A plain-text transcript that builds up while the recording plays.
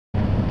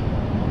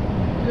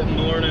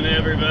Morning,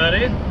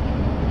 everybody.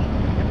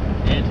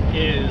 It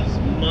is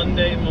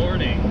Monday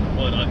morning,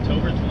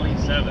 October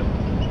 27th.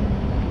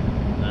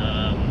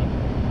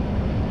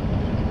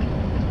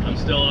 I'm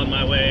still on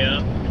my way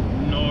up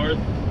north.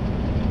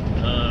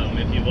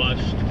 If you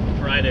watched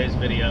Friday's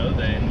video,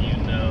 then you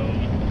know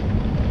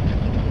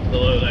the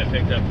load I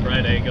picked up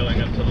Friday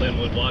going up to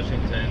Lynnwood,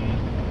 Washington.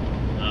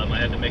 I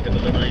had to make a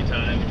delivery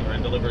time, or a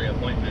delivery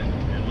appointment,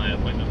 and my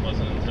appointment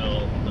wasn't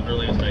until the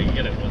earliest I could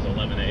get it was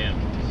 11 a.m.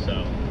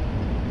 So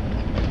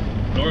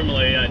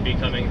normally I'd be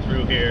coming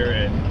through here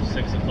at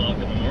 6 o'clock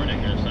in the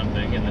morning or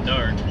something in the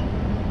dark,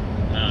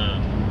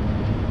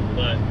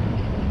 but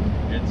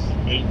it's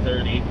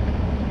 8:30,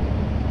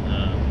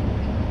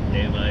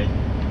 daylight.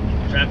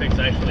 Traffic's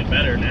actually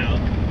better now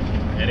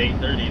at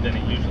 8:30 than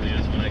it usually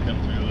is when I come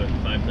through at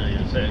 5:30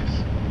 or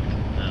 6,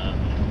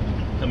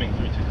 coming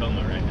through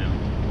Tacoma right now.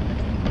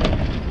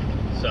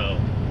 So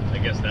I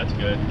guess that's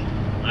good.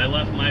 I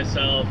left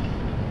myself,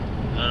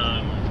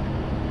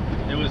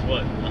 it was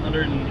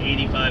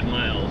 185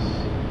 miles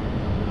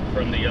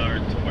from the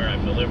yard to where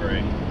I'm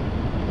delivering.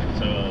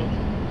 So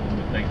I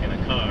would think in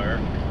a car,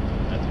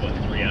 that's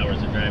 3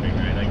 hours of driving,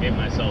 right? I gave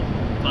myself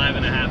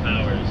 5.5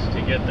 hours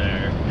to get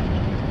there,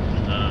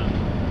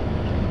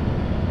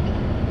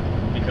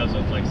 because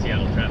of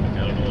Seattle traffic.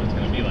 I don't know what it's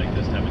going to be like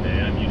this time of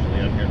day. I'm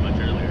usually up here much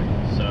earlier.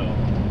 So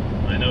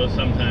I know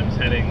sometimes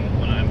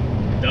when I'm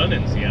done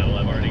in Seattle,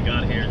 I've already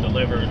got here,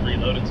 delivered,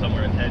 reloaded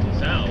somewhere and heading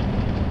south.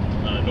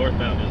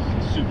 Northbound is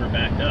super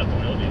backed up,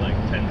 and it'll be like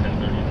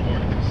 10:30 in the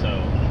morning. So,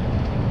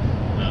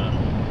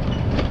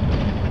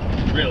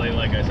 really,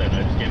 like I said,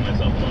 I just gave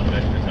myself a lot of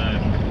extra time,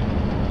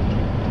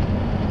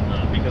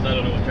 because I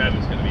don't know what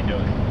traffic's going to be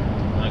doing.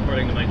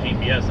 According to my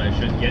GPS, I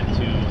should get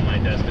to my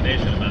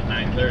destination about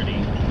 9:30,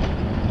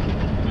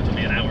 which will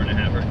be an hour and a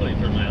half early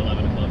for my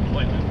 11 o'clock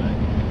appointment, but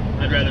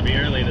I'd rather be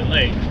early than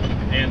late.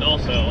 And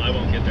also, I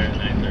won't get there at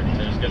 9:30.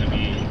 There's going to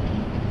be,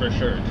 for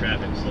sure,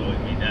 traffic slowing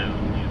me down,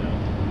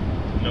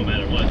 no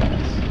matter what.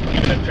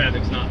 Even if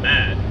traffic's not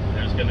bad,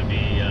 there's going to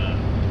be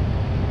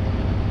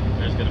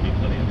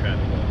plenty of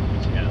traffic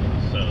in Seattle.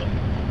 So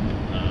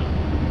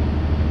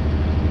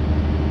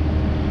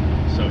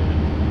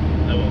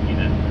yeah, I won't be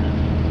that bad.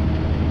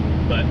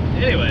 But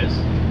anyways,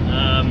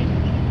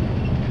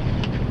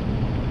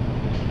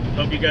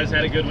 hope you guys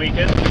had a good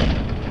weekend.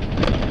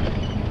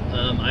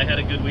 I had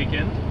a good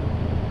weekend.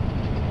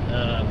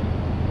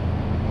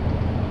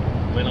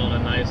 Went on a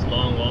nice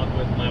long walk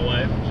with my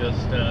wife,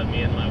 just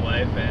me and my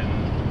wife and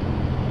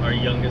our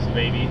youngest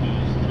baby,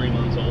 who's 3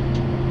 months old.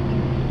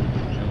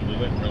 And we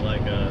went for I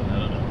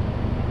don't know,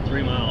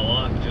 3-mile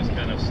walk, just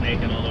kind of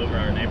snaking all over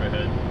our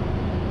neighborhood.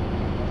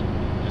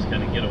 Just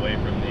kind of get away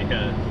from the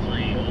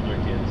 3 older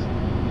kids.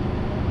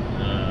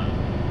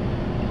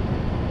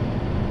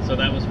 So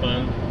that was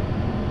fun.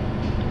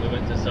 We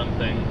went to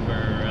something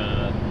for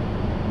a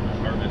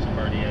harvest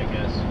party, I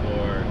guess,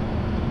 for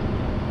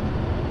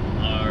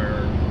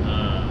our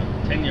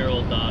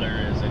 10-year-old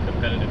daughter is a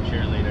competitive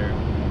cheerleader.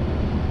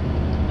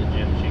 The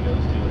gym she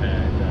goes to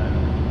had a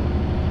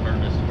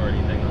harvest party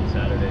thing on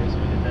Saturday, so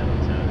we did that on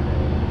Saturday.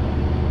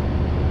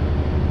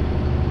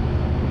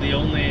 The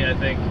only, I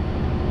think,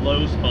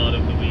 low spot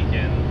of the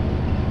weekend,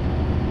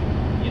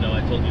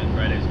 I told you in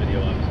Friday's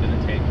video I was going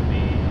to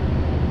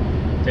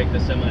take the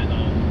semi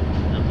home,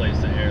 replace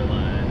the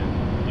airline,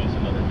 and do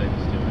some other things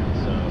to it.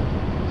 So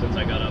since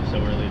I got off so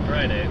early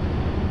Friday,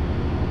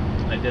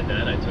 I did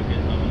that. I took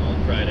it home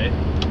on Friday.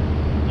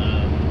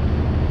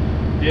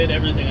 Did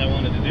everything I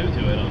wanted to do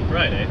to it on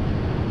Friday.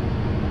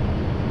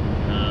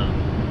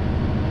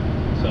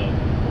 So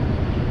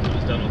I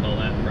was done with all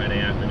that Friday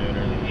afternoon,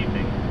 early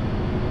evening.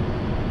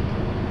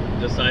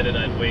 Decided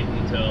I'd wait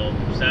until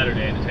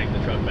Saturday to take the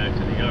truck back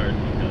to the yard,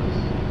 because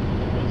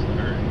what's the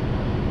hurry?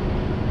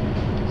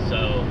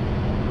 So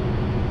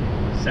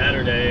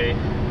Saturday,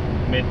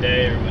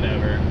 midday or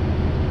whatever,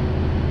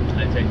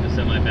 I take the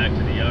semi back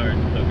to the yard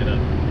and hook it up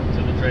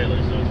to the trailer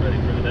so it's ready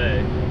for the day.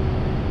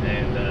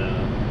 And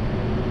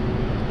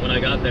when I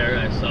got there,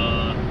 I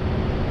saw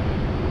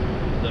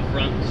the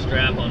front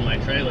strap on my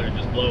trailer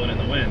just blowing in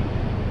the wind.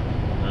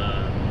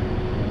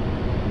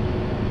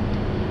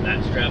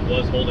 That strap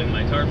was holding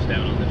my tarps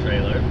down on the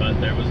trailer, but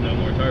there was no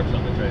more tarps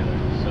on the trailer.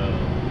 So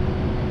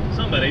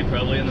somebody,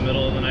 probably in the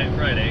middle of the night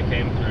Friday,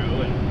 came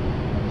through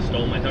and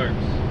stole my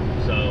tarps.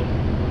 So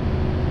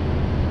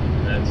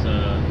that's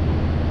I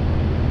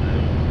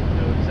don't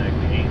know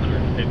exactly,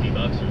 $850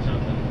 or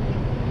something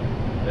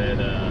that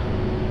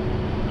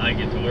I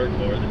get to work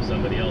for, that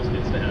somebody else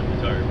gets to have the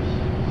tarps.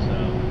 So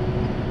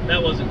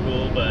that wasn't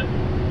cool, but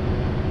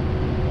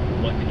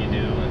what can you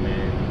do? I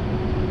mean,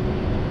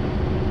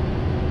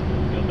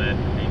 I feel bad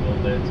for people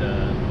that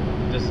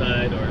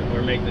decide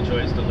or make the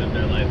choice to live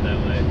their life that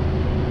way.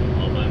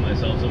 I'll buy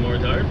myself some more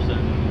tarps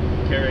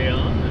and carry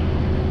on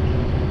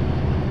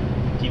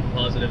and keep a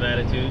positive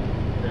attitude.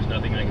 There's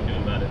nothing I can do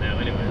about it now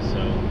anyway, so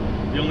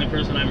the only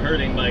person I'm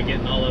hurting by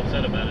getting all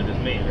upset about it is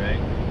me,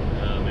 right?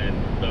 And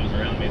those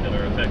around me that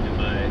are affected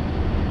by,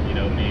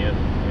 me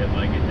if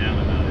I get down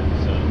about it.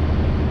 So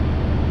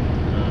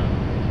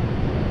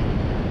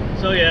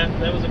So yeah,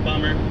 that was a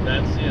bummer.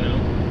 That's, you know,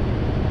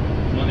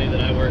 money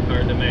that I work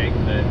hard to make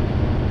that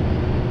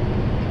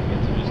I get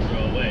to just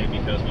throw away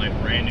because my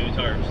brand new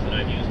tarps that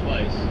I've used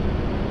twice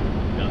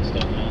got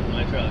stolen off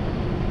my truck.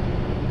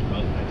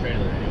 Off my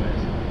trailer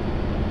anyways.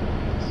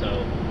 So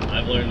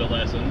I've learned a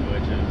lesson,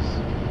 which is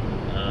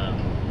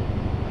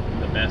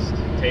the best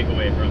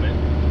takeaway from it.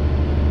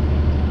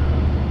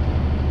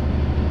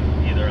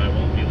 Either I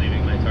won't be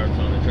leaving my tarps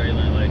on the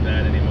trailer like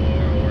that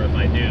anymore, or if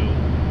I do,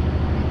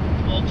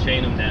 I'll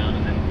chain them down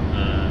and then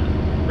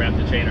wrap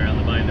the chain around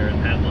the binder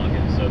and padlock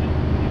it so that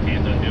you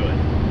can't undo it.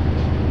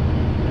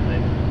 And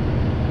then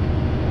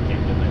you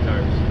can't get my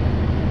tarps.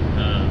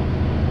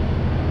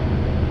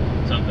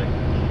 Something.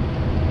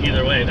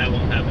 Either way, that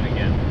won't happen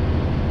again.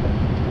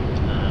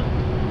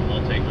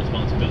 I'll take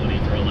responsibility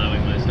for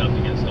allowing my stuff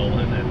to get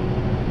stolen, and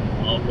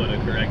I'll put a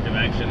corrective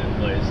action in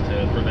place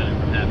to prevent it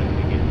from happening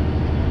again.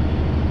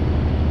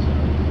 So,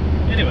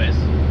 anyways,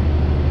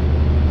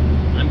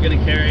 I'm going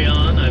to carry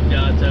on. I've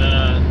got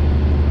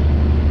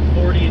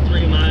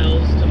 43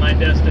 miles to my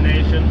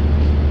destination.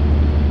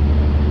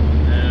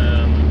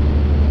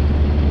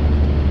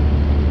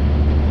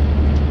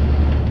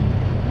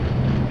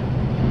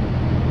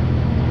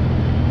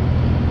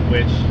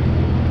 Which,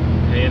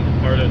 and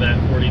part of that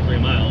 43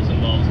 miles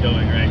involves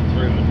going right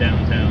through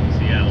downtown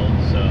Seattle,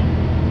 so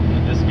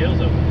this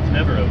scale's open. It's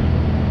never open.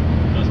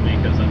 It must be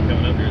because I'm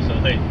coming up here so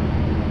late.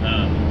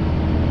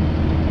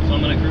 So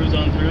I'm going to cruise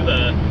on through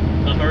the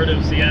heart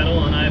of Seattle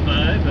on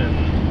I-5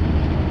 and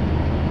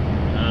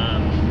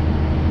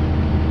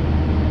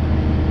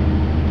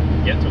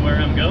get to where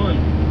I'm going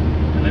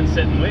and then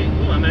sit and wait.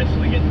 Ooh, I'm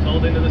actually getting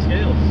called into the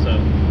scales. So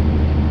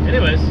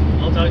anyways,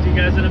 I'll talk to you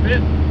guys in a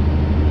bit.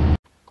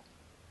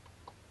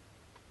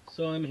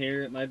 So I'm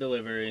here at my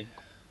delivery,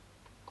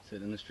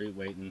 sitting in the street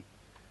waiting.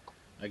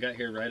 I got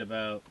here right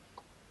about,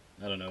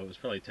 I don't know, it was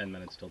probably 10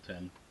 minutes till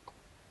 10.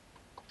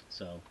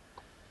 So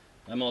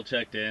I'm all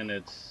checked in.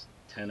 It's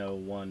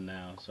 10:01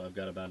 now, so I've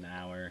got about an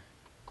hour.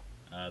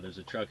 There's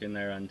a truck in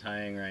there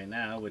untying right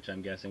now, which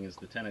I'm guessing is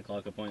the 10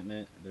 o'clock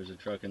appointment. There's a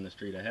truck in the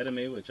street ahead of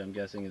me, which I'm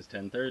guessing is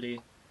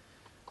 10:30.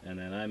 And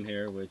then I'm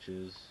here, which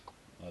is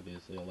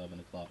obviously 11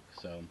 o'clock.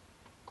 So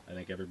I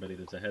think everybody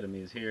that's ahead of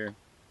me is here.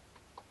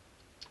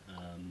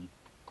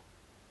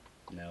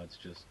 Now it's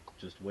just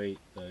wait.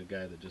 The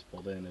guy that just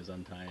pulled in is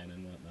untying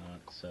and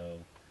whatnot, so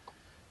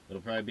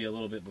it'll probably be a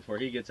little bit before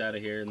he gets out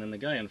of here. And then the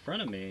guy in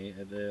front of me,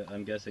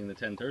 I'm guessing the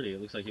 10:30,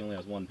 it looks like he only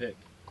has one pick,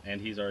 and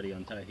he's already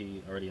untied.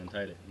 He already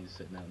untied it. He's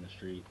sitting out in the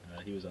street.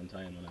 He was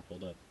untying when I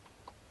pulled up,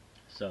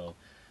 so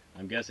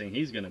I'm guessing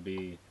he's going to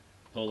be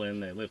pull in.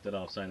 They lift it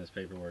off, sign his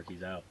paperwork,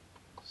 he's out.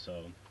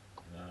 So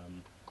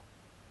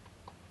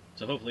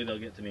so hopefully they'll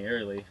get to me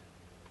early,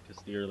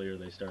 because the earlier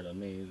they start on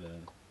me,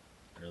 the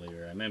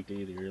earlier I'm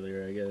empty, the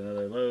earlier I get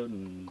another load,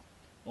 and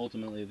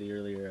ultimately the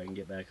earlier I can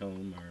get back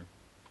home,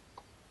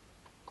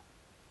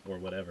 or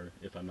whatever,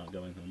 if I'm not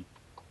going home.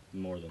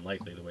 More than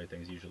likely, the way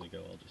things usually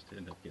go, I'll just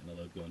end up getting a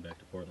load going back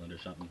to Portland or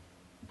something.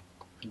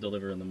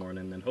 Deliver in the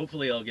morning, then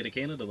hopefully I'll get a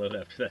Canada load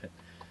after that.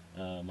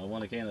 I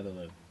want a Canada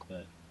load,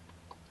 but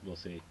we'll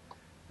see.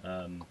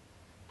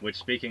 Which,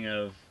 speaking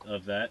of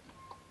that,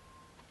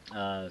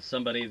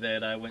 somebody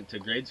that I went to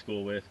grade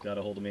school with got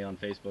a hold of me on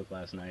Facebook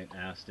last night,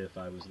 asked if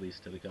I was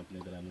leased to the company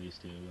that I'm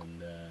leased to,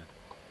 and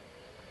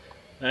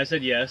I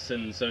said yes,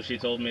 and so she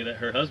told me that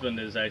her husband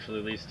is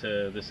actually leased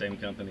to the same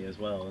company as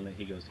well, and that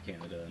he goes to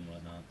Canada and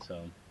whatnot,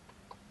 so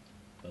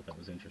I thought that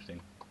was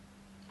interesting.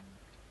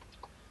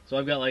 So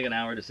I've got like an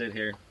hour to sit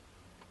here,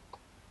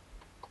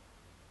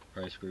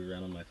 probably screw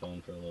around on my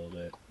phone for a little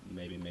bit,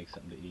 maybe make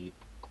something to eat.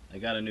 I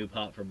got a new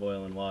pot for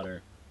boiling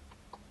water,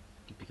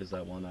 because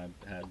that one I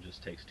had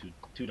just takes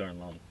too darn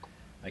long.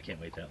 I can't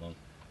wait that long.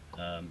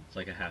 It's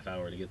like a half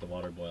hour to get the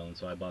water boiling,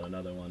 so I bought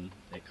another one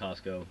at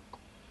Costco.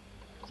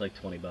 It's like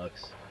 20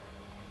 bucks,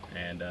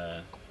 and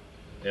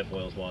it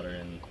boils water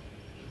in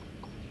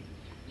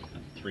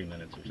 3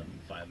 minutes or something,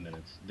 5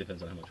 minutes,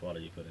 depends on how much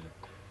water you put in it.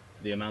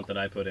 The amount that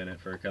I put in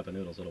it for a cup of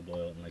noodles, it'll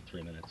boil it in like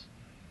 3 minutes.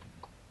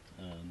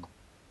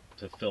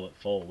 To fill it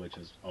full, which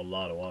is a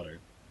lot of water,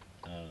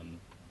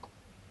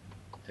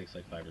 it takes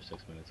like 5 or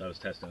 6 minutes. I was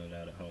testing it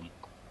out at home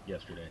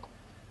yesterday.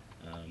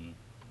 And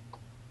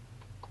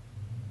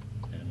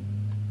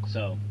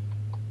so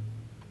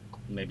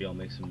maybe I'll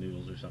make some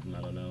noodles or something,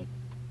 I don't know.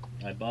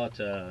 I bought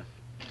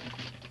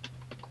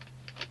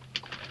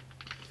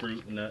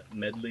fruit nut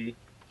medley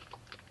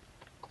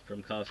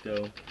from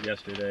Costco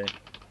yesterday.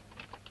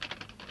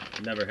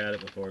 Never had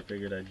it before,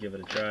 figured I'd give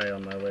it a try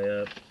on my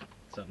way up.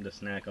 Something to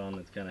snack on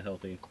that's kind of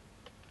healthy.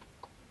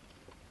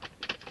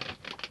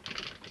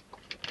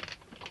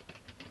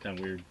 Kind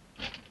of weird.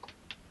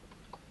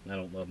 I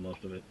don't love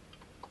most of it,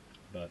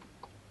 but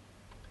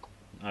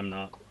I don't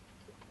know.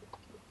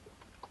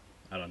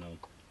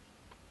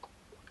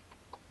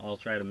 I'll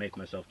try to make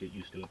myself get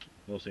used to it.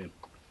 We'll see.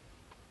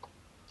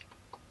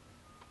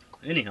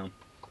 Anyhow,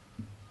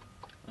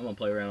 I'm gonna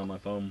play around on my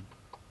phone,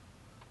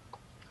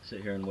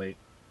 sit here and wait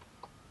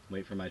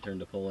for my turn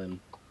to pull in,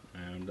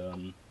 and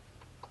I'm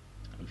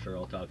sure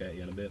I'll talk at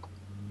you in a bit.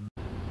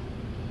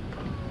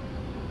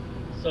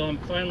 So I'm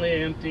finally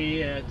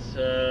empty at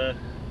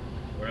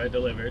where I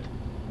delivered.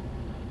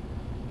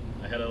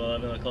 I had an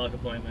 11 o'clock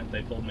appointment.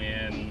 They pulled me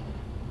in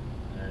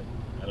at,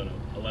 I don't know,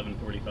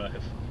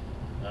 11:45.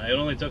 It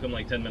only took them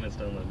like 10 minutes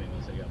to unload me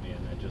once they got me in.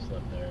 I just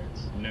left there.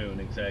 It's noon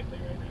exactly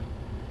right now.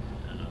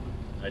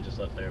 I just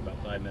left there about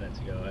 5 minutes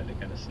ago. I had to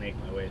kind of snake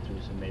my way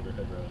through some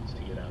neighborhood roads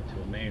to get out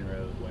to a main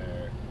road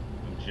where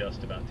I'm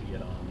just about to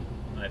get on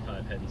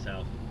I-5 heading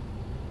south.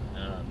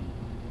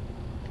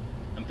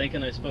 I'm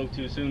thinking I spoke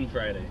too soon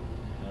Friday.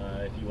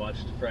 If you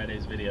watched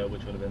Friday's video,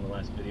 which would have been the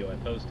last video I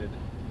posted,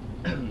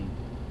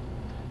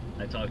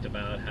 I talked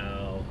about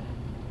how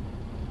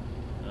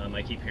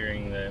I keep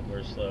hearing that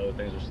we're slow,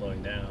 things are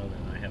slowing down,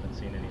 and I haven't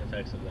seen any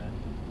effects of that.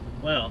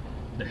 Well,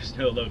 there's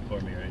no load for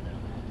me right now.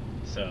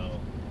 So,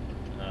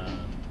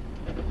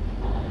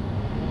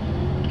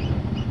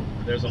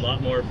 there's a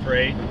lot more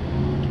freight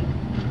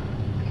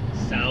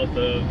south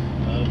of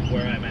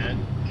where I'm at.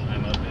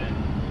 I'm up in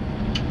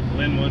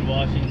Lynnwood,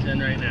 Washington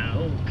right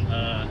now,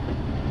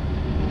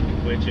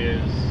 which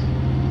is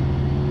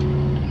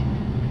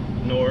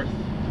north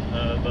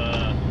of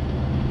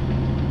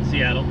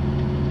Seattle.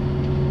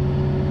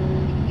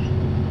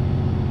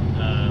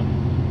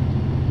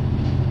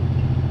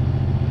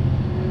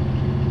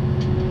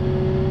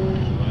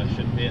 I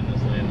shouldn't be in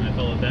this lane. I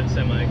followed that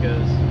semi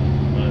because,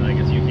 well, I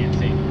guess you can't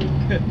see.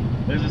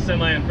 There's a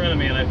semi in front of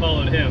me and I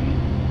followed him,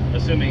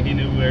 assuming he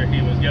knew where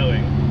he was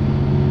going.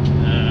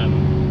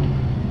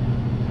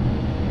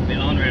 The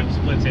on-ramp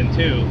splits in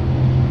two.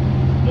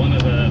 One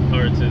of the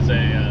parts is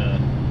a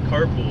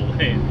carpool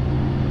lane,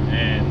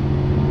 and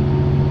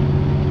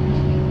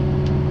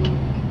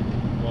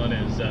one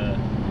is the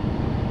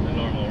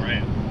normal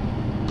ramp,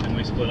 and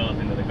we split off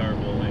into the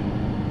carpool lane.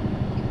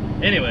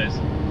 Anyways,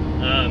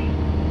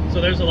 so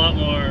there's a lot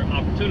more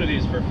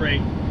opportunities for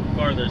freight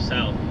farther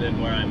south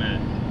than where I'm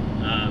at.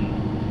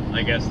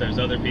 I guess there's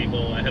other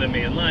people ahead of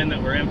me in line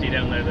that were empty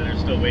down there that are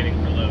still waiting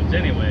for loads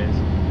anyways,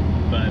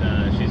 but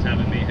she's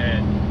having me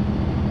head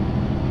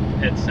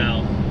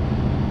south,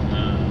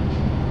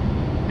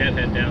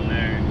 head down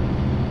there,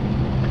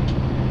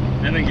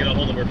 and then get a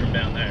hold of her from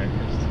down there.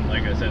 'Cause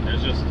like I said,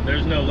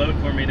 there's no load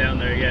for me down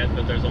there yet,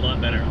 but there's a lot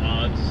better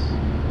odds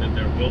that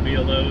there will be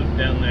a load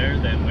down there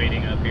than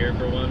waiting up here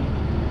for one.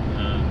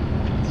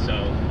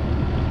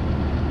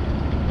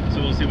 So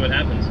we'll see what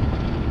happens.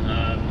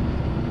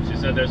 She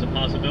said there's a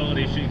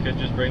possibility she could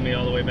just bring me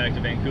all the way back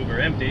to Vancouver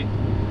empty.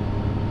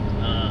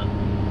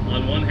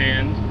 On one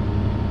hand,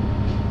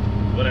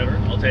 whatever,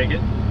 I'll take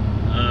it.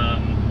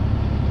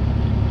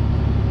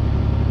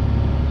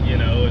 You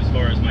know, as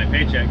far as my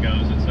paycheck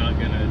goes, it's not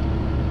gonna,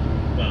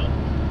 well,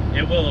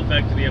 it will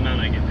affect the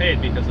amount I get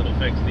paid because it'll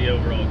affect the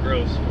overall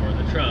gross for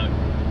the truck,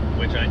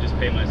 which I just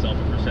pay myself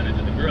a percentage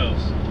of the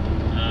gross.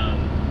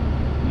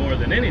 More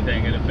than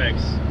anything, it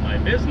affects my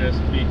business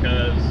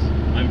because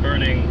I'm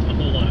burning a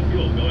whole lot of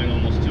fuel, going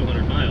almost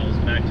 200 miles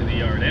back to the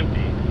yard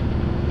empty.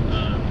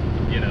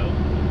 You know,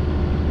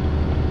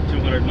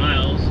 200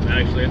 miles,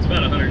 actually it's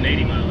about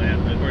 180 mile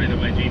amp. According to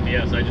my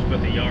GPS, I just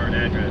put the yard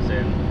address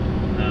in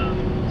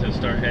to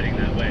start heading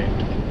that way.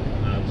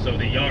 So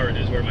the yard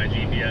is where my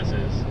GPS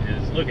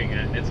is looking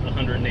at. It's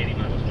 180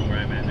 miles from where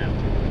I'm at now.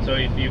 So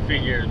if you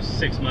figure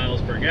 6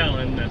 miles per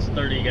gallon, that's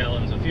 30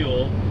 gallons of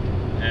fuel.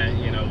 And,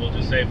 you know, we'll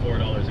just say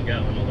 $4 a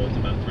gallon, although it's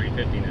about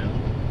 $3.50 now.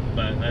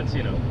 But that's,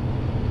 you know,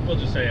 we'll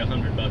just say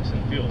 $100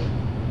 in fuel.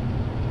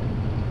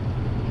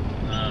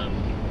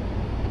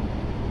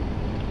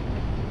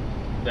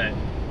 That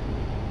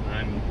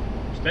I'm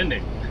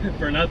spending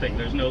for nothing.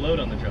 There's no load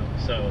on the truck,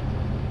 so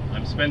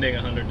I'm spending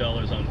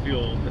 $100 on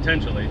fuel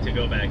potentially to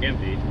go back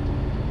empty.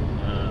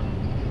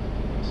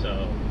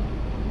 So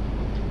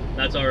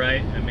that's all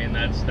right. I mean,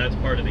 that's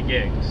part of the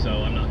gig,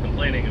 so I'm not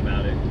complaining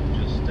about it.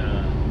 Just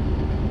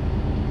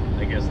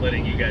I guess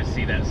letting you guys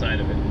see that side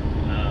of it,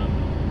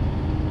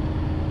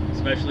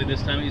 especially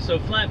this time of year. So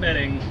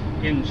flatbedding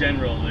in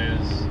general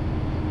is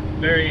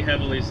very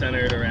heavily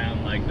centered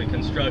around like the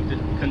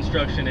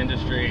construction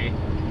industry.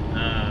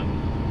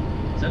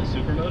 Is that a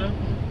supermoto?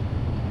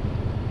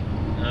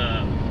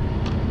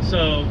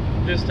 So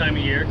this time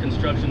of year,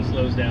 construction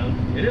slows down.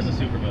 It is a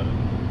supermoto,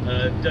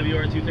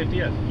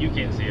 WR250F. You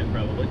can't see it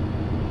probably,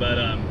 but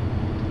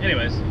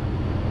anyways,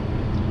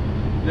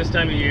 this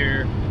time of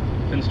year,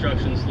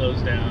 construction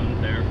slows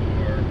down.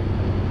 Therefore,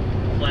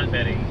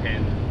 flatbedding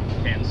can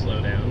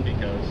slow down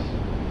because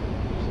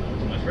there's not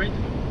as much freight to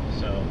move.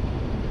 So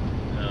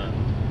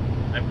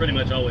I've pretty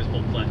much always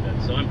pulled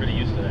flatbed, so I'm pretty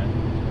used to that.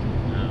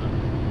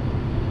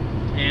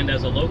 And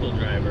as a local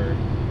driver,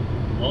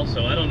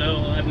 also, I don't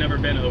know, I've never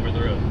been over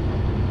the road,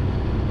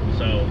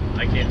 so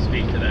I can't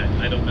speak to that.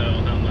 I don't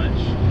know how much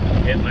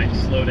it might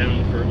slow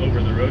down for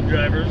over the road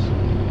drivers.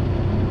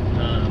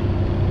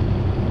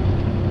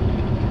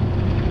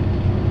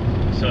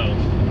 So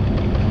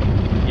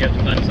you have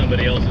to find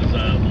somebody else's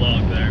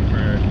blog there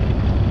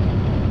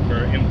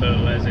for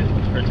info as it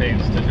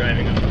pertains to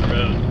driving over the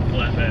road,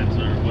 flatbeds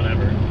or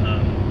whatever.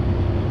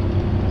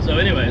 So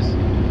anyways,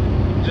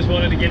 just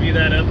wanted to give you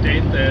that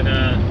update that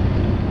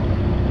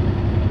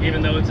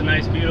even though it's a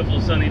nice,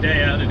 beautiful, sunny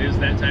day out, it is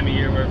that time of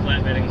year where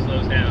flatbedding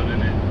slows down.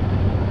 And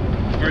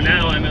for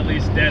now, I'm at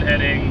least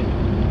deadheading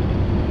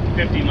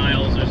 50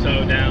 miles or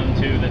so down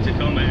to the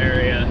Tacoma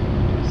area,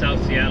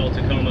 South Seattle,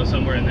 Tacoma,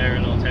 somewhere in there,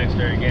 and I'll text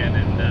her again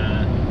and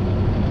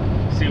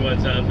see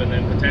what's up, and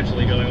then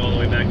potentially going all the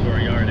way back to our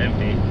yard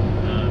empty.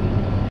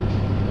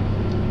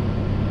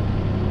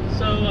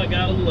 So I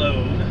got a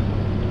load.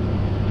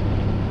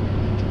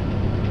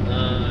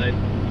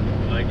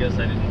 I guess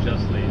I didn't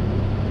just leave.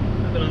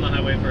 I've been on the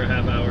highway for a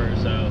half hour or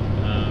so.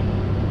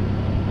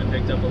 I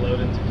picked up a load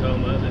in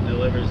Tacoma that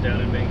delivers down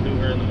in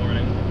Vancouver in the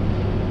morning.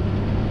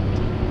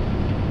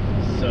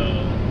 So,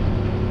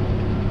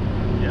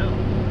 yeah.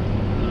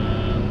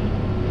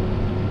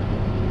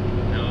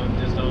 Now I'm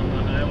just on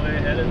the highway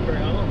heading for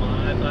home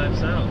on I-5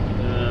 South.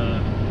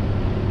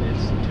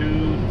 It's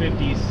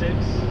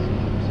 2:56,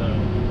 so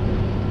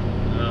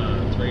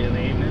 3 in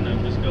the evening.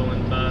 I'm just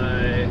going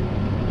by,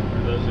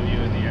 for those of you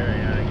in the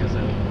area, I guess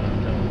I don't know what I'm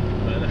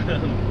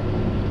telling you,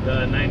 but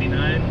the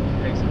 99,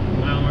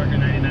 mile marker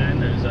 99,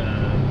 there's a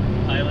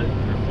Pilot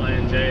or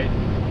Flying J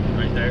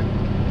right there.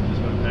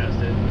 Just went past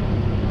it.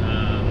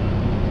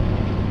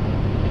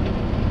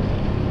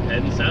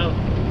 Heading south.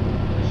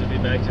 I should be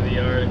back to the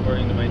yard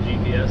according to my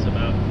GPS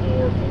about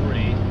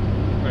 4:40.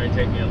 Probably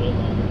take me a little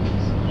longer.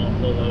 I'll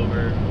pull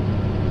over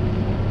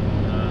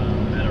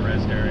at a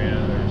rest area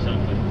or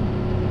something.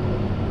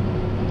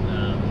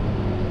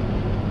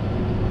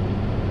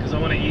 Because I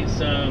want to eat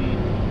some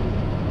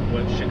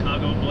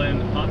Chicago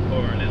blend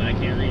popcorn and I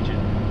can't reach it.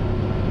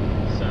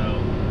 So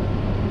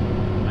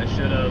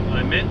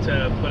I meant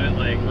to put it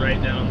like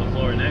right down on the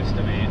floor next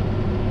to me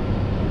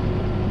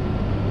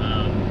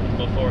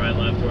before I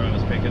left where I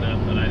was picking up,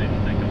 but I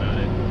didn't think about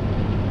it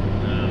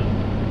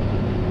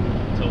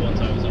until once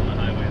I was on the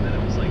highway, and then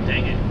it was like,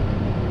 dang it,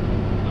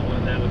 I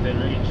wanted that within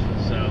reach.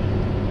 So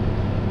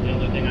the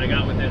only thing I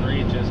got within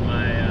reach is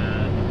my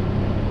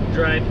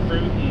dried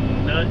fruit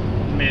and nut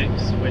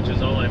mix, which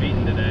is all I've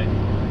eaten today,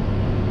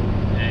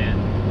 and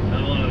I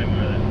don't want any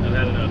more of that. I've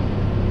had enough.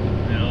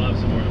 And I'll have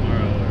some more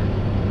tomorrow or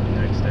the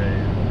next day.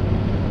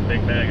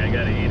 Big bag, I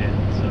gotta eat it,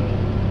 so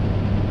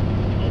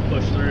I'll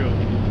push through,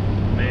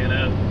 man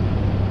up.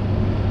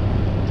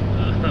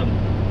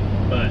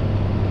 But I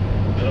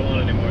don't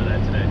want any more of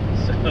that today,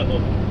 so I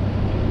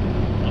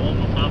want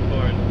my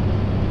popcorn.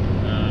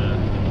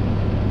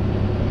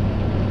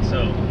 So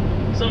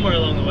somewhere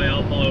along the way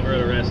I'll pull over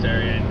at a rest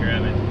area and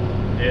grab it.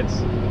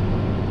 It's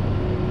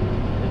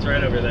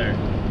right over there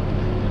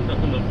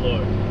on the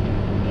floor.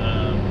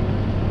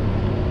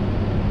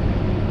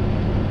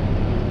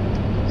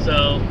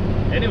 So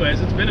anyways,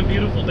 it's been a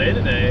beautiful day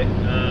today.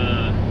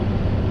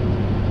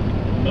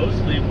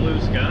 Mostly blue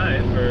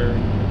sky for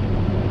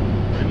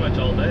pretty much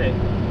all day.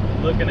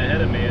 Looking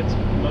ahead of me, it's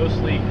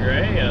mostly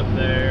gray up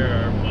there,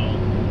 or well,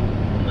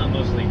 not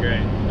mostly gray,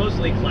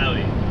 mostly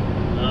cloudy.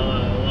 A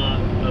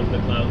lot of the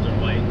clouds are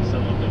white,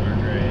 some of them are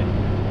gray,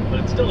 but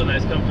it's still a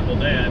nice comfortable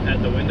day. I've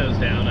had the windows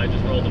down, I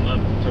just rolled them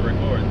up to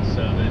record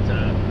so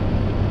that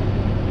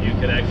you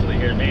could actually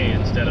hear me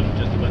instead of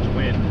just a bunch of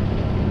wind.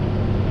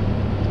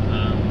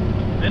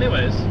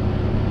 Anyways,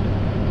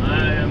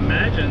 I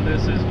imagine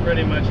this is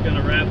pretty much going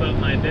to wrap up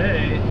my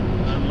day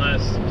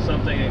unless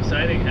something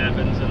exciting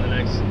happens in the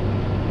next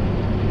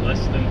less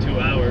than 2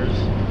 hours.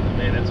 I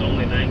mean, it's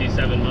only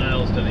 97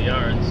 miles to the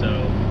yard, so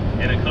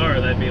in a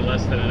car that'd be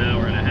less than an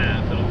hour and a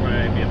half. It'll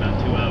probably be about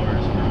 2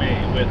 hours for me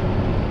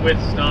with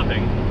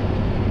stopping.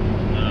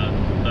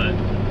 But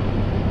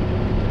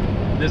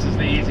this is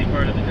the easy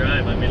part of the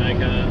drive. I mean, I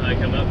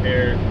come up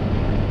here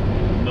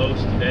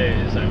most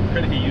days. I'm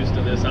pretty used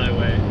to this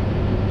highway.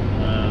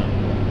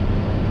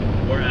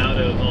 We're out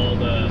of all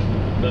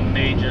the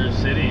major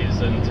cities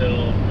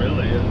until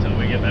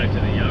we get back to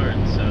the yard.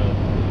 So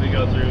we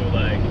go through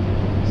like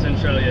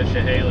Centralia,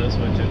 Chehalis,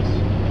 which is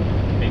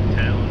a big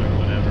town or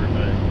whatever,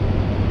 but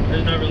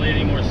there's not really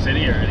any more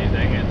city or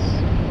anything. It's,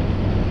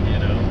 you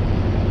know,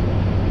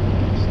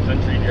 just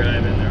country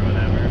driving or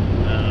whatever.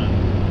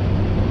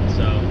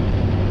 So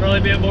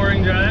probably be a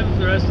boring drive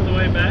the rest of the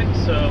way back.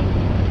 So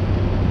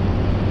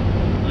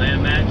I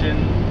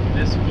imagine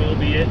this will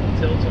be it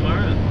until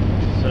tomorrow.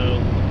 So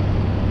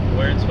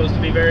where it's supposed to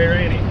be very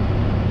rainy.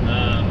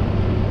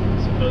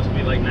 It's supposed to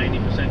be like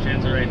 90%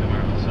 chance of rain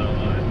tomorrow, so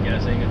I'm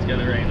guessing it's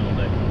gonna rain all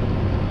day.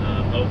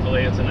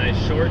 Hopefully it's a nice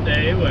short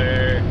day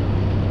where,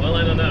 well,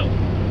 I don't know.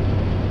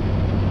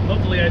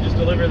 Hopefully I just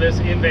deliver this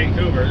in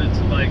Vancouver.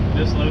 It's like,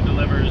 this load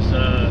delivers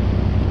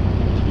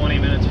 20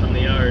 minutes from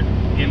the yard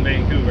in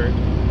Vancouver.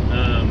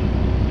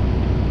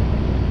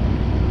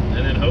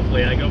 And then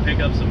hopefully I go pick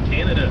up some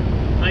Canada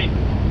pipe,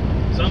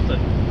 something.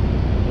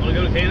 I wanna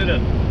go to Canada.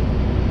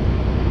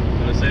 I'm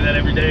gonna say that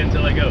every day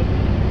until I go.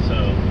 So,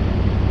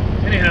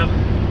 anyhow,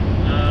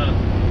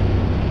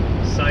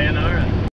 sayonara.